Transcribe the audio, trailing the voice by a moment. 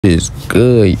Is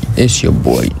good. It's your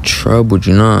boy Trouble,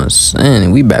 you know what I'm saying?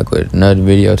 And we back with another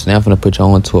video. Today I'm gonna put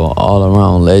y'all into an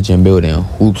all-around legend building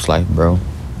hoops life, bro.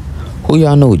 Who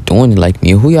y'all know doing it like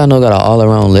me? Who y'all know got an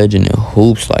all-around legend in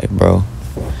hoops life, bro?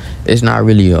 It's not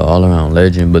really an all-around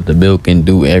legend, but the build can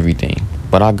do everything.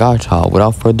 But I got y'all.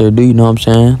 Without further ado, you know what I'm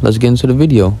saying? Let's get into the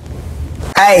video.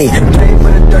 Hey, pay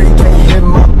for the dirty, can't hit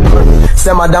my blood.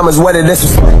 Send my diamonds wetted, this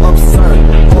is absurd.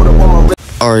 Hold up on my.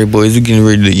 Alright, boys, we're getting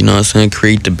ready to, you know what I'm saying,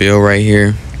 create the build right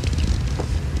here.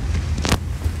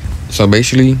 So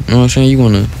basically, you know what I'm saying, you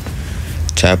want to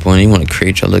tap on it, you want to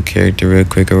create your little character real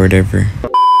quick or whatever.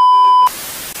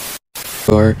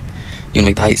 Or you can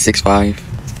make the height 6'5".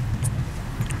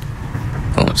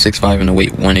 Oh, 6'5" and the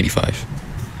weight 185.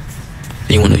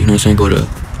 Then you want to, you know what I'm saying, go to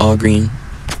all green.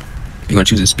 You're going to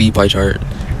choose a speed pie chart,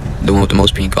 the one with the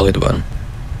most pink all at the bottom.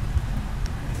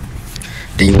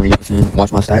 Then you want to, you know what I'm saying,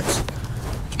 watch my stats.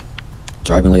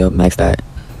 Driving layup, max that.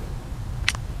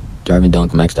 Driving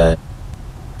dunk, max that.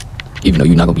 Even though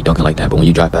you're not going to be dunking like that, but when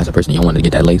you drive past a person, you don't want to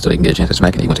get that late so they can get a chance to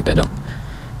smack it, you're going to take that dunk.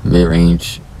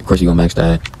 Mid-range, of course you're going to max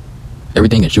that.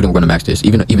 Everything in shooting, we're going to max this.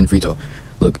 Even free throw.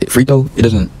 Look, free throw, it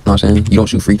doesn't, you know what I'm saying? You don't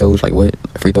shoot free throws like what?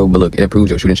 Free throw, but look, it improves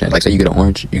your shooting chance. Like say you get an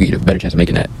orange, you get a better chance of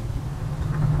making that.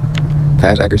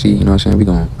 Pass accuracy, you know what I'm saying? We're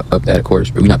going to up that, of course,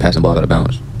 but we're not passing balls out of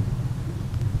bounds.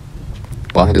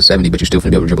 Ball hit to 70, but you're still finna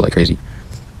be able to dribble like crazy.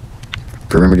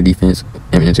 Perimeter defense,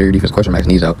 and interior defense, of course your max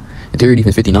knees out. Interior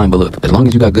defense 59, but look, as long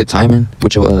as you got good timing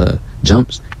with your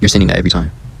jumps, you're sending that every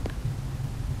time.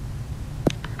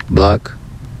 Block,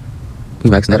 we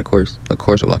maxing that, of course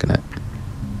we're blocking that.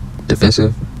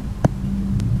 Defensive,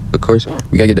 of course,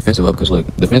 we gotta get defensive up, because look,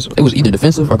 defensive, it was either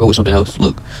defensive or go with something else.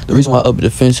 Look, the reason why I up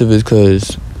defensive is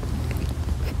because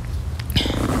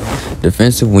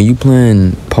defensive, when you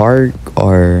playing park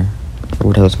or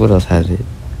what else has it?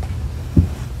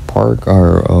 Park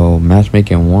or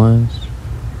matchmaking ones,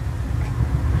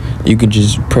 you can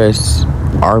just press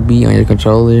RB on your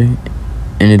controller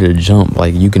and it'll jump.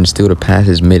 Like you can steal the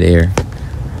passes mid-air.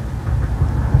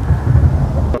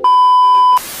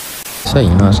 Say, you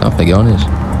know what I'm saying? I'm finna get on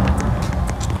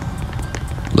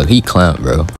this. Look, he clamped,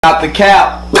 bro. Stop the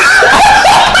cap. Stop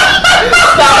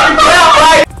the cap,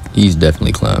 right? He's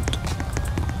definitely clamped.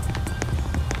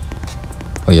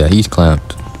 Oh yeah, he's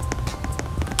clamped.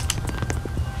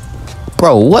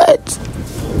 Bro, what?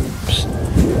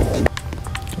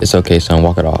 It's okay, son.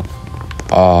 Walk it off.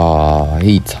 Aw,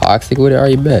 he toxic with it.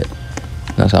 Already bet.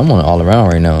 No, so I'm on it all around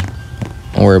right now.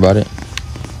 Don't worry about it.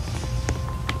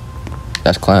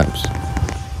 That's clamps.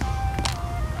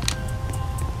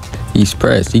 He's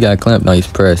pressed. He got clamped. No, he's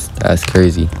pressed. That's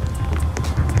crazy.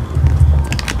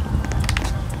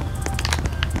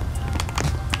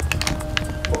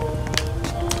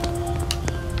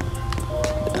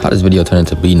 How does video turn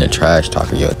into beating a trash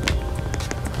talker, yo?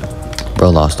 Bro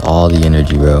lost all the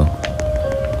energy, bro.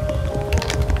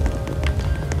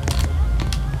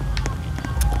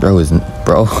 Bro,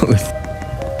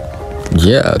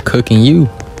 yeah, cooking you.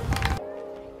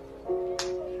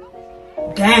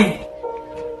 Dang.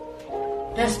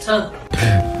 That's tough.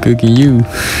 Cooking you.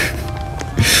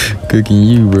 Cooking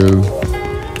you, bro.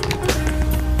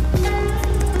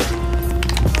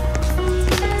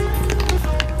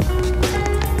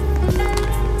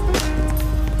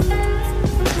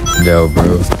 Yo,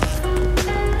 bro.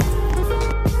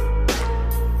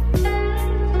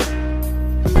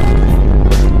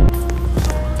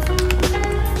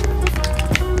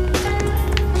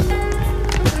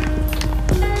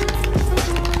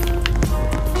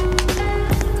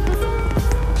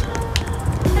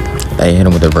 Hey, hit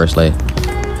him with the reverse lay.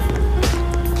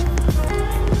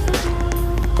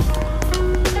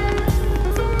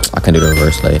 I can do the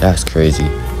reverse lay. That's crazy.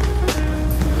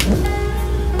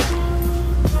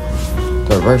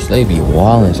 The reverse lay be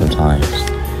walling sometimes,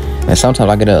 and sometimes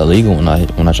I get it illegal when I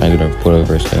try to put a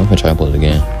reverse lay. I'm gonna try and pull it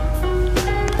again.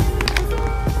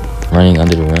 Running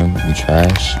under the rim, you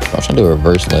trash. I'm trying to do a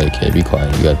reverse lay, kid. Be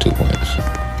quiet. You got 2 points.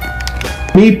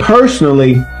 Me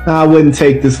personally, I wouldn't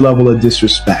take this level of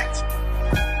disrespect.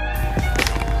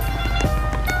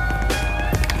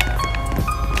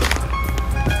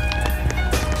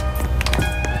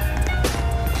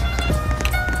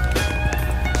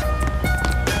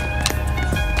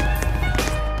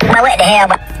 What the hell?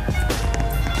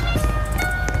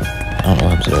 I don't know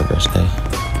what happened to the reverse lay.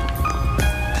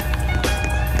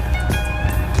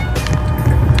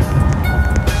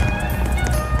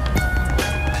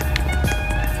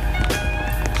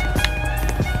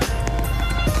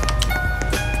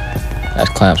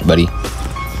 That's clamps, buddy.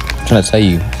 I'm trying to tell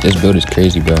you, this build is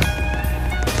crazy, bro.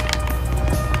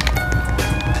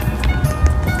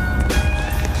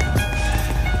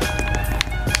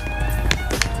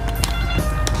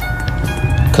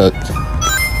 cooked.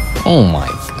 Oh my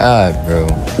god, bro.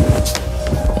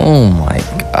 Oh my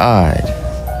god.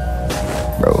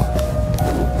 Bro.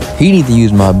 He need to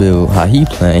use my build. How he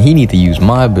playing? He need to use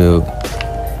my build.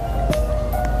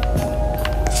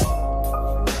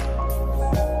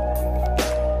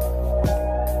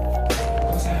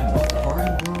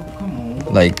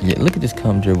 Like, yeah, look at this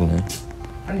comp dribbling.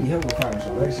 I need help with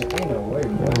consolation. Ain't no way,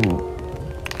 bro. Ooh.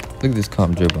 Look at this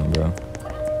comp dribbling, bro.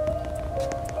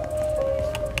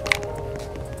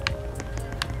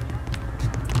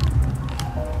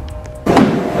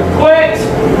 Quit!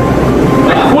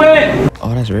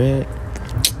 Oh, that's red.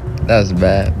 That's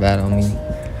bad. Bad on me.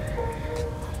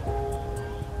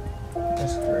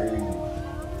 That's crazy.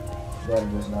 That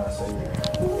does not say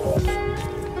that.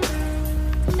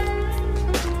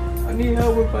 I need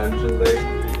help with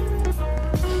consolation.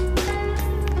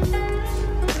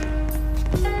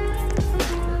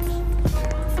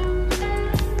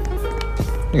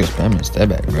 Nigga spamming step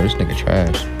back, bro. This nigga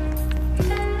trash.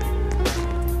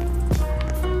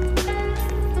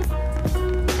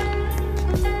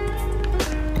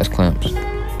 That's clamps. So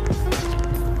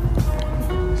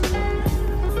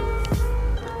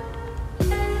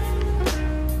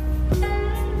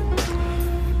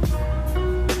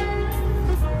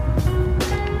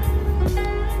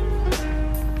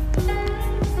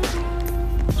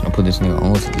I put this nigga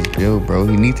on to this build, bro.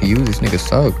 He need to use this nigga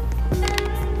suck.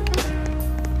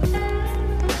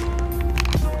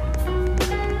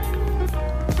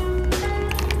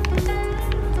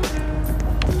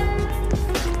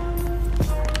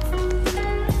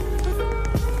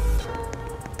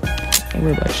 Don't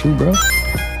worry about you, bro.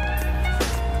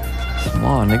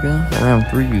 Small, nigga. I ran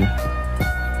through you.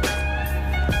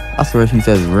 I swear he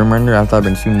says rim render after I've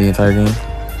been shooting the entire game.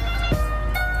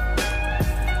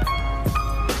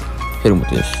 Hit him with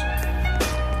this.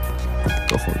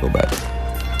 Go for it, go back.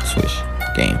 Swish.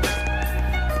 Game.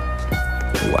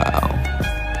 Wow.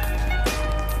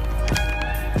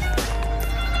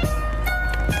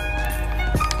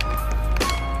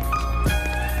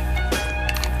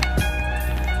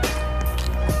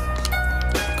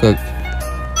 Cook.